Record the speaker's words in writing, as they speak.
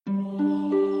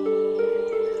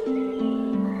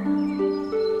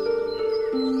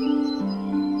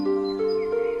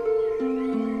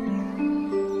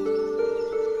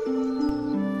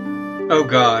O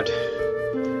God,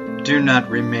 do not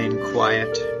remain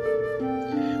quiet.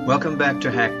 Welcome back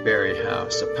to Hackberry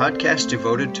House, a podcast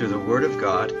devoted to the Word of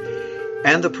God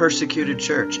and the persecuted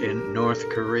church in North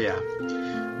Korea.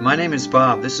 My name is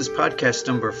Bob. This is podcast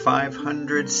number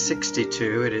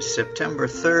 562. It is September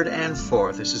 3rd and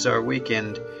 4th. This is our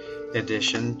weekend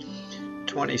edition,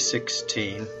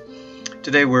 2016.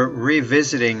 Today we're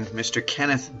revisiting Mr.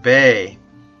 Kenneth Bae,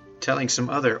 telling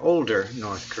some other older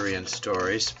North Korean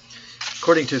stories.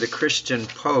 According to the Christian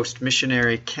Post,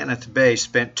 missionary Kenneth Bae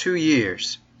spent 2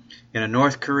 years in a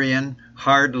North Korean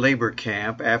hard labor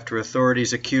camp after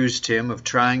authorities accused him of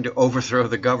trying to overthrow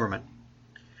the government.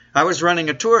 I was running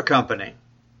a tour company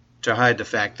to hide the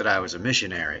fact that I was a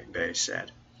missionary, Bae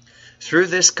said. Through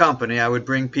this company, I would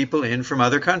bring people in from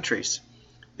other countries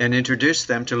and introduce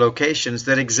them to locations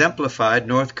that exemplified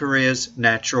North Korea's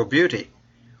natural beauty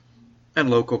and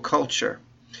local culture.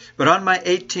 But on my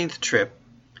 18th trip,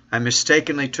 I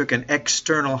mistakenly took an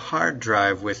external hard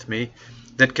drive with me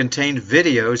that contained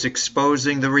videos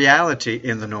exposing the reality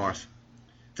in the North.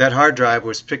 That hard drive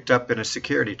was picked up in a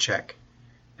security check,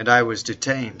 and I was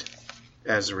detained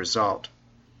as a result.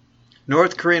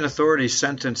 North Korean authorities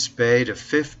sentenced Bae to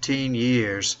 15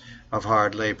 years of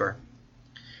hard labor.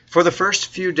 For the first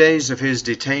few days of his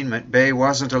detainment, Bae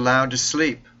wasn't allowed to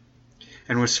sleep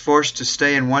and was forced to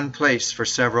stay in one place for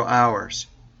several hours.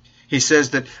 He says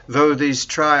that though these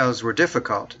trials were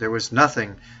difficult, there was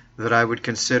nothing that I would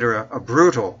consider a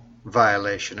brutal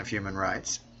violation of human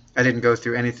rights. I didn't go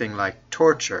through anything like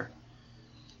torture.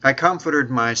 I comforted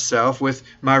myself with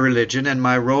my religion and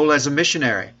my role as a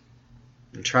missionary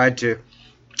and tried to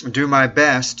do my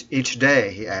best each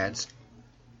day, he adds.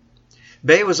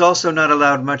 Bae was also not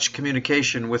allowed much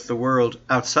communication with the world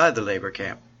outside the labor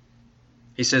camp.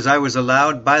 He says, I was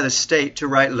allowed by the state to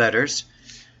write letters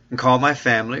and call my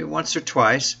family once or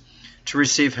twice to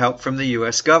receive help from the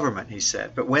U.S. government, he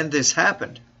said. But when this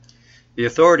happened, the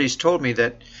authorities told me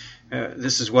that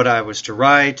this is what I was to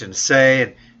write and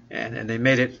say, and they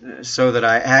made it so that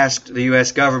I asked the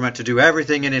U.S. government to do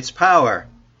everything in its power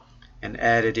and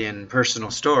added in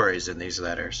personal stories in these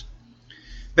letters.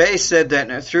 Bae said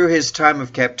that through his time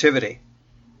of captivity,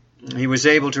 he was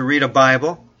able to read a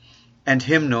Bible and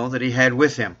hymnal that he had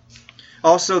with him.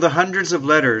 Also, the hundreds of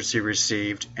letters he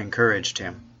received encouraged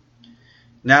him.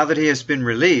 Now that he has been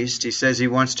released, he says he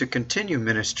wants to continue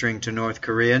ministering to North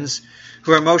Koreans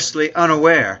who are mostly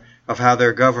unaware of how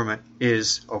their government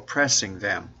is oppressing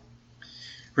them.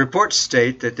 Reports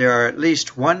state that there are at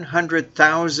least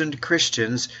 100,000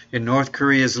 Christians in North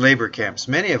Korea's labor camps,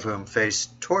 many of whom face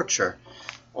torture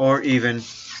or even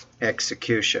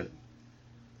execution.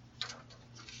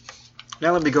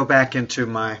 Now let me go back into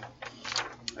my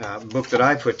book that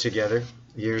I put together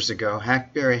years ago,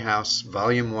 Hackberry House,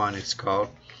 Volume 1, it's called,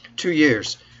 2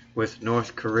 Years with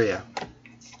North Korea.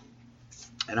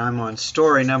 And I'm on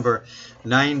story number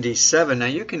 97. Now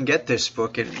you can get this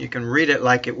book and you can read it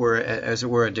like it were as it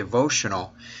were a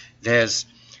devotional. It has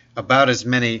about as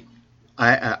many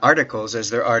articles as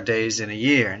there are days in a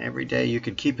year, and every day you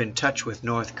can keep in touch with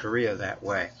North Korea that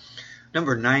way.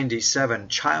 Number 97,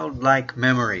 Childlike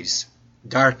Memories,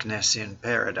 Darkness in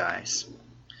Paradise.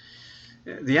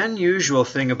 The unusual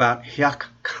thing about Hyuk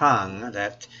Kang,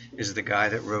 that is the guy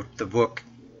that wrote the book,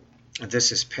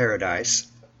 This is Paradise,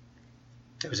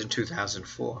 that was in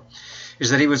 2004, is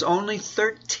that he was only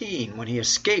 13 when he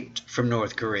escaped from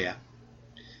North Korea.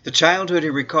 The childhood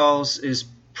he recalls is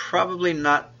probably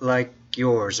not like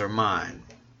yours or mine.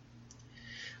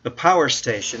 The power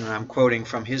station, and I'm quoting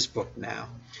from his book now,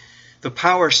 the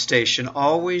power station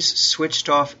always switched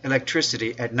off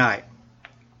electricity at night,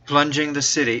 plunging the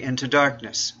city into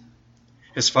darkness.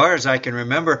 As far as I can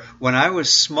remember, when I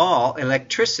was small,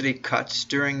 electricity cuts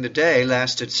during the day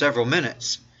lasted several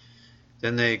minutes.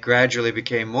 Then they gradually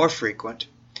became more frequent.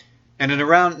 And in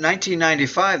around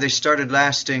 1995, they started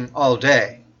lasting all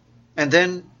day. And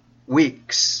then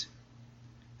weeks.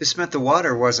 This meant the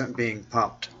water wasn't being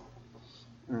pumped.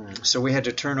 So we had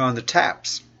to turn on the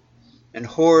taps and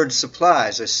hoard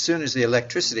supplies as soon as the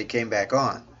electricity came back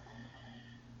on.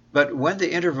 But when the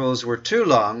intervals were too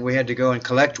long, we had to go and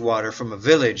collect water from a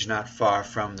village not far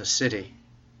from the city.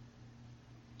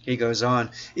 He goes on,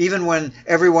 even when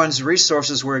everyone's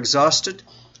resources were exhausted,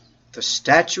 the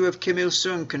statue of Kim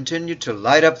Il-sung continued to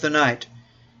light up the night,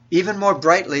 even more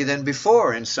brightly than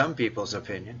before in some people's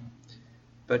opinion.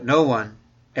 But no one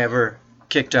ever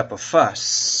kicked up a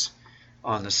fuss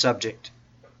on the subject.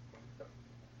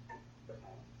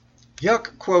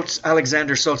 Hyuk quotes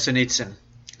Alexander Solzhenitsyn,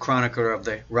 chronicler of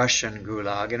the Russian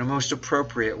Gulag, in a most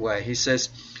appropriate way. He says,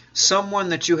 someone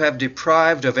that you have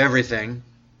deprived of everything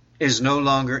is no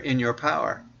longer in your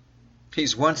power.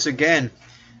 He's once again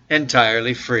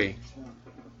entirely free.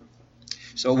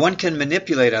 So one can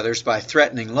manipulate others by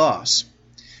threatening loss.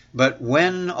 But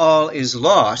when all is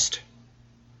lost,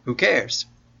 who cares?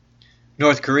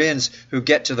 North Koreans who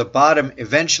get to the bottom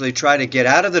eventually try to get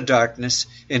out of the darkness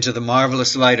into the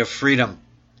marvelous light of freedom.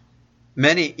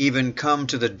 Many even come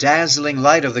to the dazzling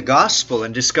light of the gospel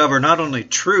and discover not only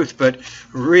truth, but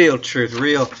real truth,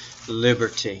 real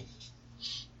liberty.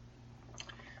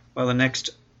 Well, the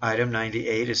next item,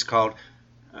 98, is called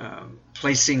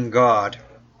Placing God.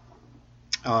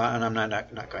 And I'm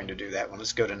not going to do that one.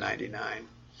 Let's go to 99.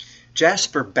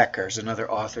 Jasper Becker is another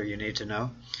author you need to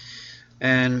know.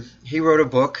 And he wrote a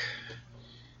book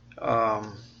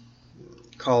called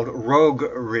Rogue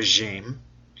Regime.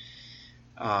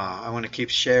 I want to keep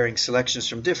sharing selections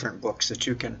from different books that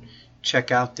you can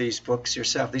check out these books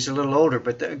yourself. These are a little older,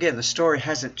 but again, the story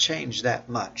hasn't changed that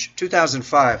much.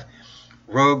 2005,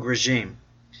 Rogue Regime.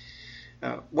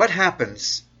 What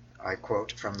happens, I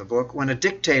quote from the book, when a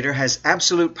dictator has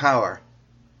absolute power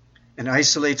and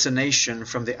isolates a nation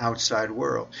from the outside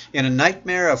world? In a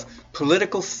nightmare of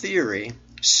political theory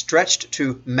stretched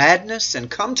to madness and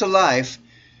come to life,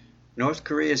 North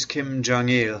Korea's Kim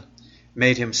Jong-il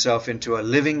made himself into a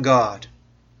living god,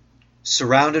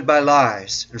 surrounded by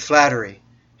lies and flattery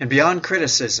and beyond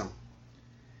criticism.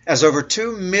 As over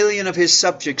 2 million of his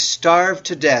subjects starved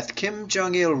to death, Kim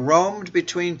Jong-il roamed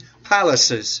between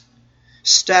palaces,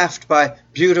 staffed by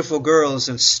beautiful girls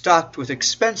and stocked with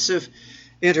expensive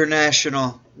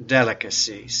international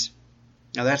delicacies.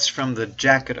 Now that's from the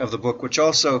jacket of the book, which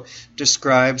also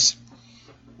describes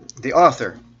the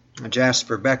author,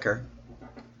 Jasper Becker.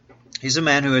 He's a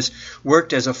man who has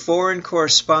worked as a foreign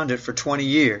correspondent for 20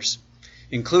 years,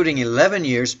 including 11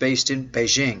 years based in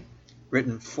Beijing,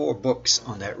 written 4 books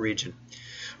on that region.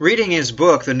 Reading his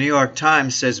book, the New York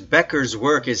Times says Becker's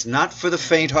work is not for the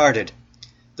faint-hearted.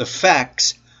 The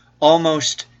facts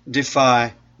almost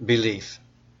defy belief.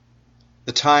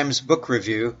 The Times Book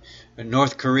Review,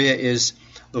 North Korea is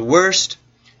the worst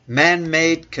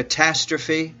man-made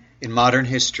catastrophe in modern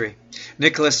history.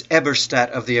 Nicholas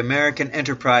Eberstadt of the American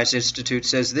Enterprise Institute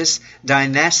says this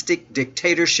dynastic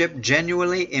dictatorship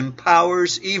genuinely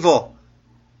empowers evil.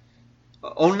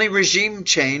 Only regime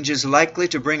change is likely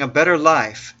to bring a better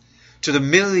life to the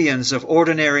millions of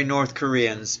ordinary North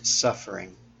Koreans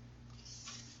suffering.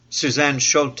 Suzanne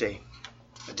Schulte,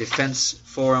 a Defense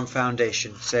Forum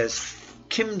Foundation, says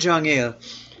Kim Jong-il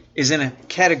is in a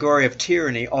category of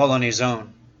tyranny all on his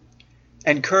own.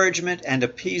 Encouragement and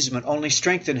appeasement only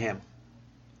strengthen him.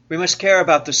 We must care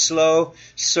about the slow,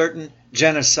 certain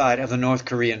genocide of the North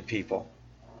Korean people.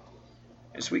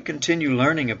 As we continue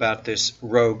learning about this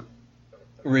rogue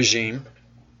regime,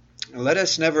 let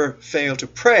us never fail to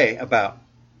pray about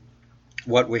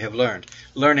what we have learned.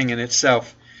 Learning in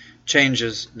itself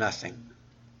changes nothing.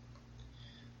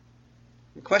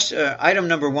 Item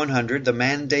number 100, the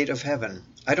mandate of heaven.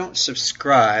 I don't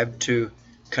subscribe to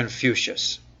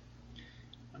Confucius,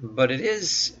 but it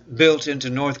is built into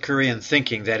North Korean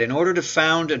thinking that in order to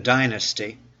found a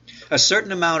dynasty, a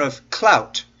certain amount of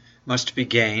clout must be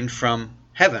gained from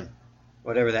heaven,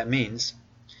 whatever that means.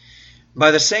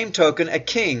 By the same token, a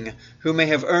king who may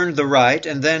have earned the right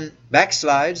and then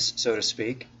backslides, so to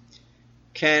speak,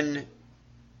 can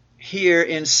hear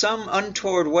in some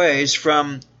untoward ways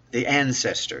from the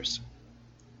ancestors.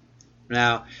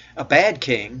 Now, a bad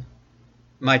king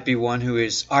might be one who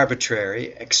is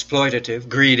arbitrary, exploitative,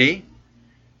 greedy,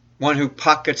 one who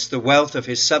pockets the wealth of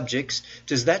his subjects.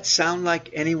 Does that sound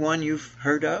like anyone you've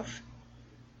heard of?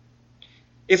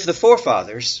 If the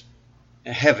forefathers,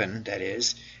 heaven that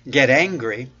is, get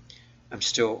angry, I'm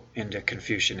still into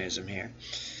Confucianism here,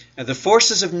 the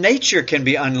forces of nature can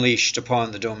be unleashed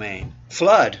upon the domain.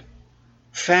 Flood,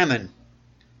 famine,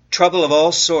 trouble of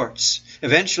all sorts.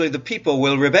 Eventually the people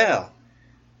will rebel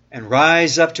and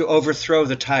rise up to overthrow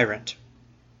the tyrant.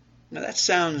 Now that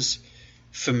sounds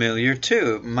familiar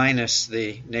too, minus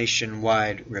the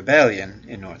nationwide rebellion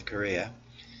in North Korea.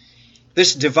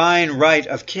 This divine right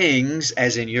of kings,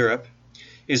 as in Europe,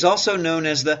 is also known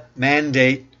as the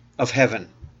mandate of heaven.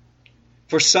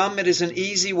 For some, it is an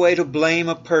easy way to blame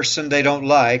a person they don't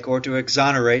like or to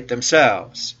exonerate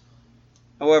themselves.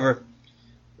 However,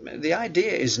 the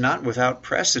idea is not without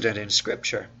precedent in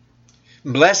Scripture.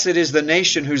 Blessed is the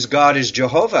nation whose God is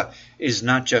Jehovah is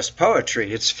not just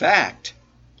poetry, it's fact.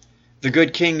 The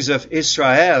good kings of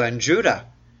Israel and Judah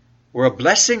were a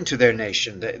blessing to their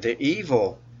nation. The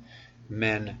evil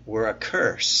men were a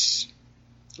curse.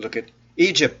 Look at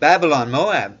Egypt, Babylon,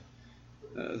 Moab.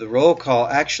 The roll call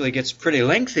actually gets pretty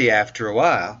lengthy after a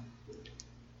while.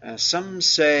 Some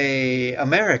say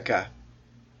America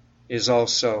is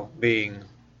also being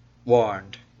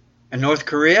warned. And North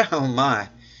Korea, oh my,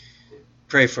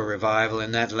 pray for revival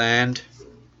in that land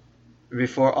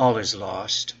before all is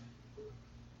lost.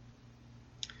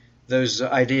 Those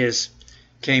ideas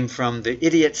came from The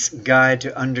Idiot's Guide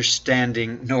to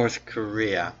Understanding North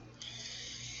Korea.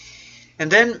 And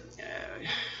then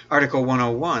Article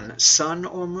 101, sun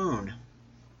or moon?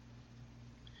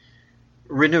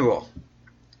 Renewal.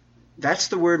 That's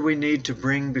the word we need to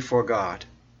bring before God.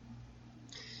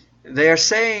 They are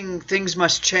saying things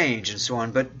must change and so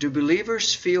on, but do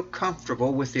believers feel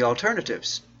comfortable with the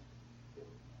alternatives?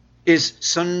 Is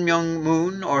Sun Myung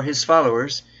Moon or his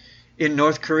followers in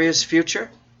North Korea's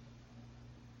future?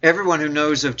 Everyone who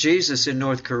knows of Jesus in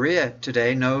North Korea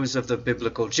today knows of the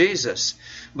biblical Jesus,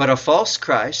 but a false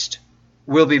Christ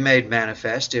will be made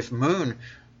manifest if Moon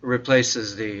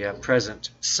replaces the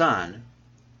present sun.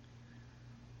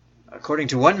 According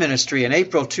to one ministry, in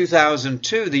April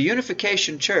 2002, the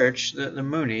Unification Church, the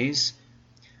Moonies,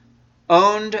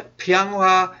 owned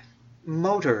Pyonghwa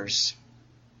Motors,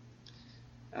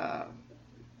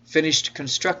 finished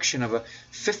construction of a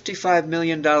 $55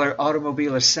 million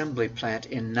automobile assembly plant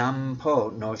in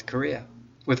Nampo, North Korea,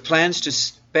 with plans to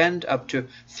spend up to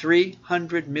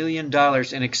 $300 million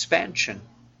in expansion.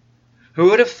 Who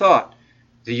would have thought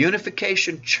the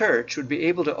Unification Church would be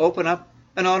able to open up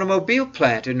an automobile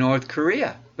plant in North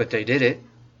Korea? But they did it,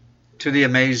 to the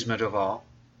amazement of all.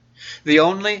 The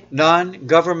only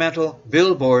non-governmental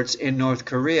billboards in North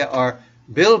Korea are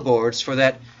billboards for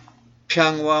that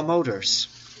Pyonghwa Motors.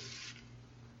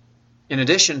 In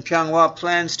addition, Pyonghwa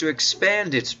plans to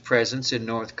expand its presence in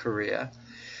North Korea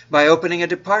by opening a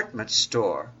department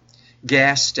store,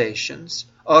 gas stations,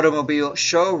 automobile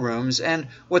showrooms, and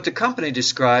what the company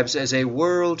describes as a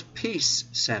World Peace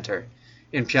Center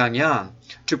in Pyongyang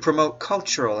to promote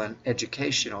cultural and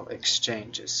educational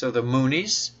exchanges. So the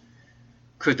Moonies,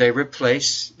 could they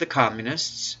replace the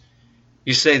communists?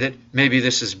 You say that maybe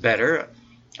this is better,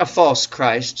 a false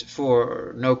Christ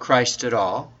for no Christ at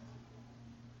all.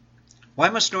 Why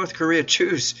must North Korea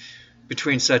choose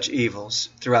between such evils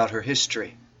throughout her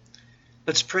history?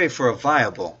 Let's pray for a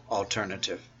viable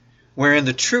alternative, wherein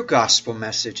the true gospel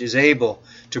message is able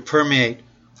to permeate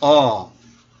all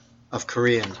of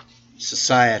Korean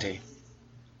society.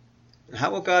 And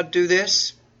how will God do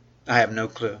this? I have no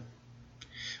clue.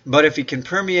 But if he can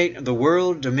permeate the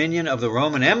world dominion of the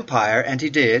Roman Empire, and he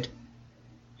did,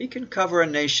 he can cover a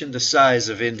nation the size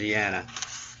of Indiana.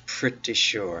 Pretty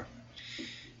sure.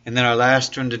 And then our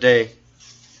last one today,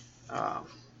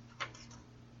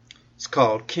 it's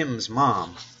called Kim's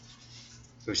Mom,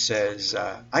 who says,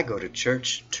 I go to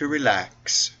church to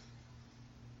relax.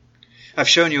 I've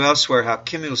shown you elsewhere how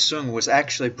Kim Il-sung was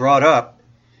actually brought up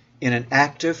in an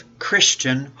active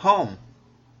Christian home,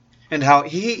 and how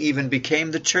he even became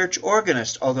the church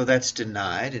organist, although that's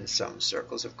denied in some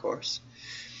circles, of course.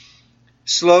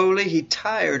 Slowly, he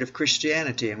tired of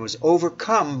Christianity and was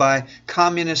overcome by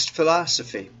communist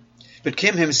philosophy. But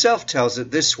Kim himself tells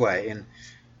it this way in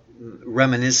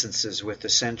Reminiscences with the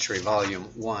Century, Volume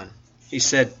 1. He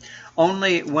said,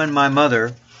 only when my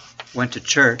mother went to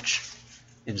church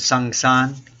in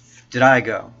Sangsan did I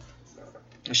go.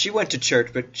 She went to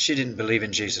church, but she didn't believe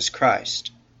in Jesus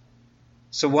Christ.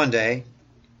 So one day,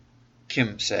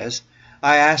 Kim says,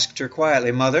 I asked her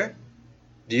quietly, Mother,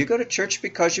 do you go to church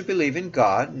because you believe in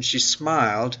God? And she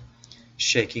smiled,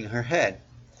 shaking her head.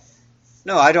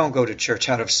 No, I don't go to church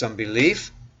out of some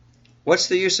belief. What's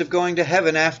the use of going to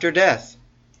heaven after death?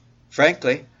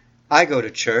 Frankly, I go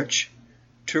to church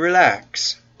to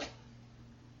relax.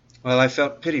 Well, I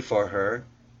felt pity for her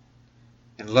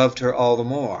and loved her all the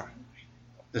more,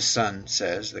 the son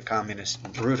says, the communist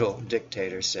brutal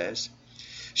dictator says.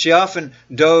 She often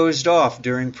dozed off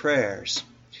during prayers.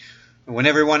 When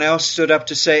everyone else stood up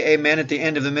to say amen at the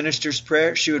end of the minister's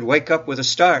prayer, she would wake up with a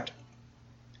start.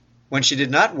 When she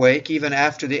did not wake, even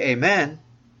after the amen,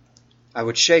 I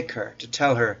would shake her to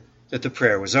tell her that the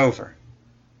prayer was over.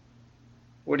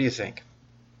 What do you think?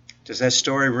 Does that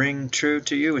story ring true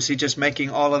to you? Is he just making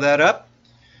all of that up?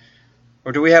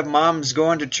 Or do we have moms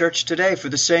going to church today for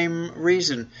the same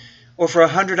reason, or for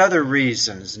 100 other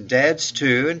reasons, and dads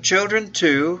too, and children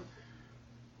too?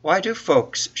 Why do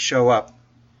folks show up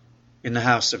in the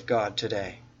house of God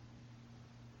today?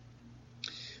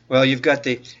 Well, you've got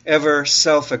the ever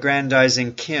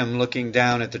self-aggrandizing Kim looking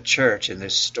down at the church in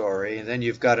this story, and then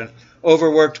you've got an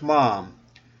overworked mom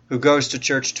who goes to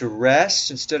church to rest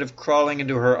instead of crawling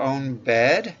into her own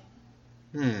bed.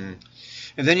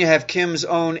 And then you have Kim's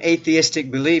own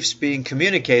atheistic beliefs being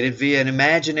communicated via an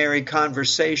imaginary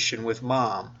conversation with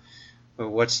Mom. Well,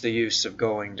 what's the use of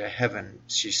going to heaven,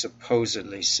 she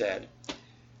supposedly said.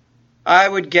 I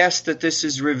would guess that this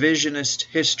is revisionist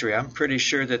history. I'm pretty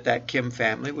sure that Kim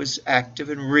family was active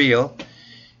and real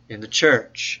in the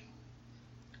church.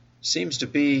 Seems to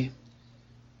be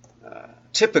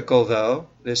typical, though,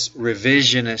 this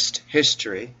revisionist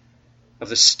history of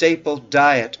the staple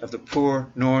diet of the poor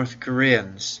North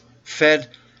Koreans, fed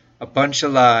a bunch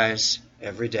of lies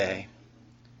every day.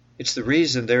 It's the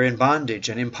reason they're in bondage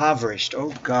and impoverished.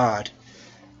 Oh God,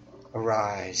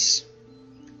 arise.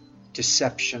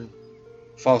 Deception,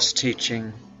 false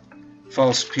teaching,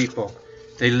 false people.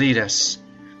 They lead us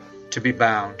to be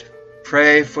bound.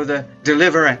 Pray for the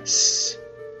deliverance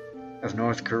of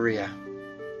North Korea.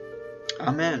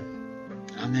 Amen.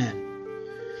 Amen.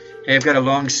 Hey, I've got a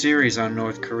long series on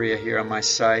North Korea here on my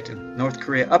site, and North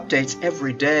Korea updates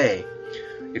every day.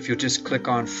 If you just click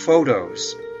on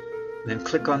photos, then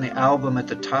click on the album at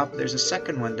the top, there's a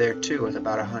second one there too with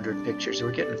about 100 pictures.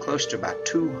 We're getting close to about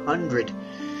 200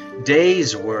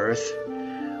 days worth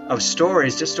of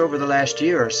stories just over the last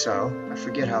year or so. I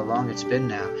forget how long it's been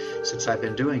now since I've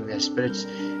been doing this, but it's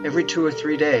every 2 or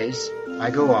 3 days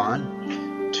I go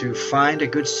on to find a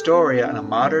good story, and a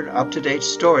modern, up-to-date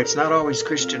story. It's not always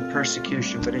Christian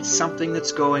persecution, but it's something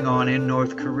that's going on in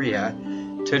North Korea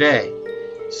today.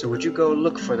 So would you go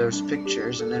look for those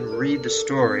pictures and then read the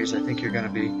stories? I think you're going to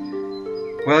be,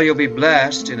 well, you'll be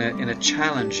blessed in a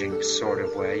challenging sort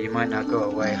of way. You might not go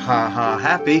away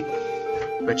happy,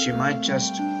 but you might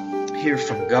just hear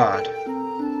from God.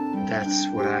 That's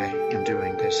what I am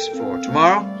doing this for.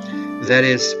 Tomorrow, that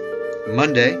is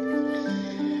Monday,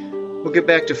 we'll get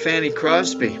back to Fanny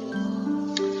Crosby.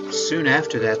 Soon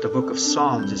after that, the book of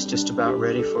Psalms is just about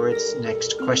ready for its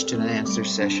next question and answer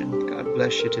session. God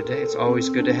bless you today. It's always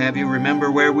good to have you.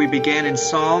 Remember where we began in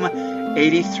Psalm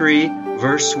 83,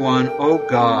 verse 1. O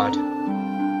God,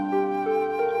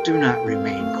 do not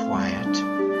remain quiet.